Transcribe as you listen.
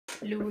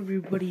Hello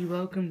everybody,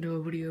 welcome to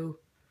a video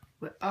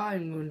where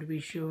I'm going to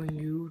be showing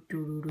you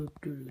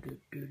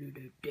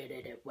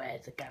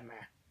where's the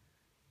camera?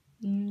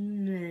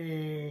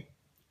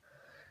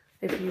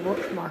 If you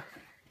watch my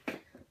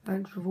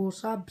thanks for 4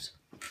 subs.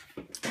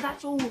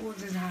 That's all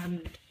was his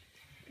hand.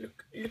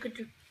 Look at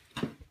you.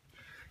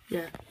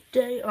 Yeah,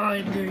 today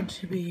I'm going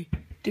to be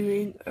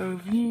doing a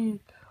review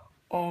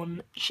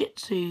on Shih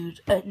Tzus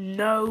and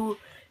no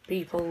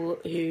people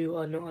who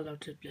are not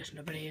allowed to listen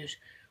to videos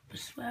with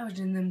swears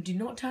in them. Do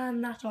not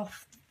turn that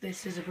off.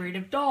 This is a breed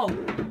of dog.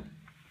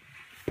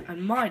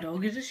 And my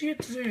dog is a Shih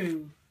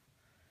Tzu.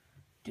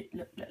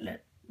 Doo-doo.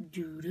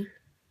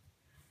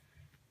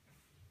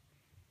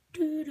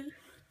 Doo-doo.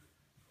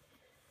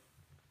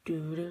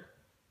 Doo-doo.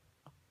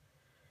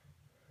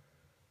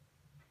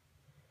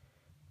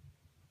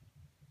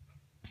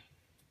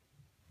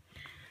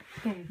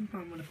 I'm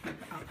gonna put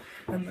that out.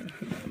 I'm gonna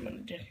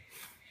do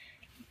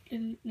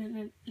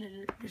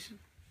listen.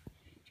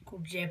 It's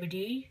called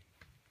Zebedee.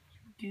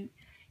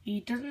 He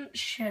doesn't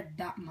shed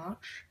that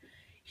much.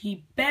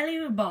 He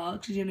barely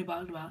barks. He's only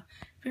barked about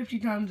 50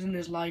 times in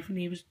his life, and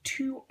he was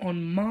 2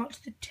 on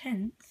March the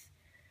 10th.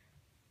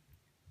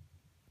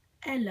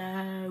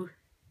 Hello.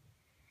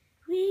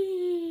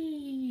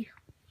 Whee!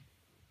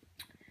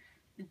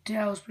 The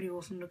tail's pretty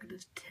awesome. Look at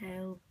his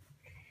tail.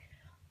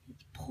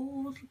 His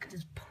paws. Look at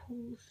his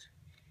paws.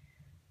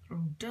 They're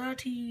all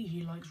dirty.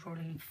 He likes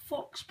rolling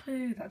fox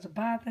poo. That's a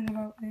bad thing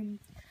about him.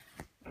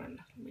 And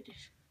let me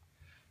just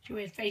show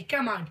his face.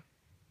 Come on.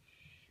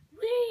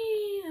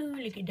 Woo!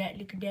 Look at that,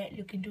 look at that,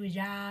 look into his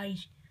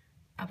eyes,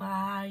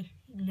 eye,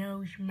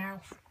 nose,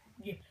 mouth.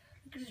 Yeah,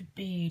 look at his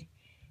beard.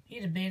 He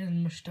has a beard and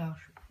a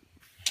moustache.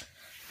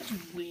 That's a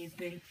weird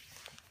thing.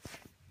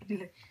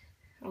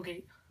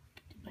 Okay.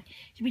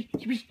 Jibby.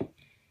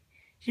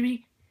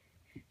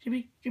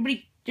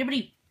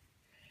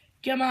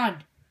 Come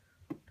on.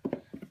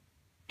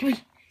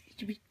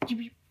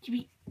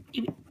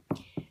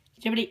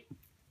 Jibby.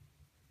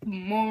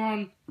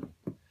 Moron.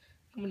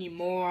 Come on, you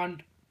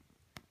moron.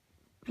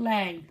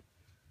 Play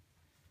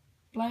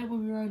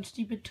with your own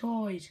stupid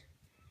toys.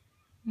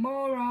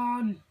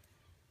 Moron.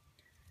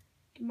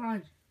 Come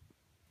on.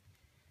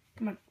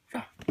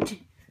 You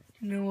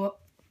know what?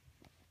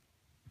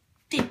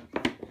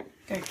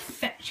 Go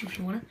fetch if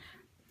you wanna.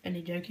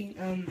 Only joking.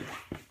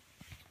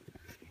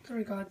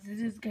 Sorry guys, this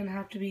is gonna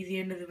have to be the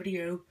end of the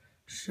video.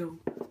 So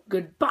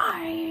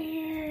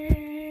goodbye.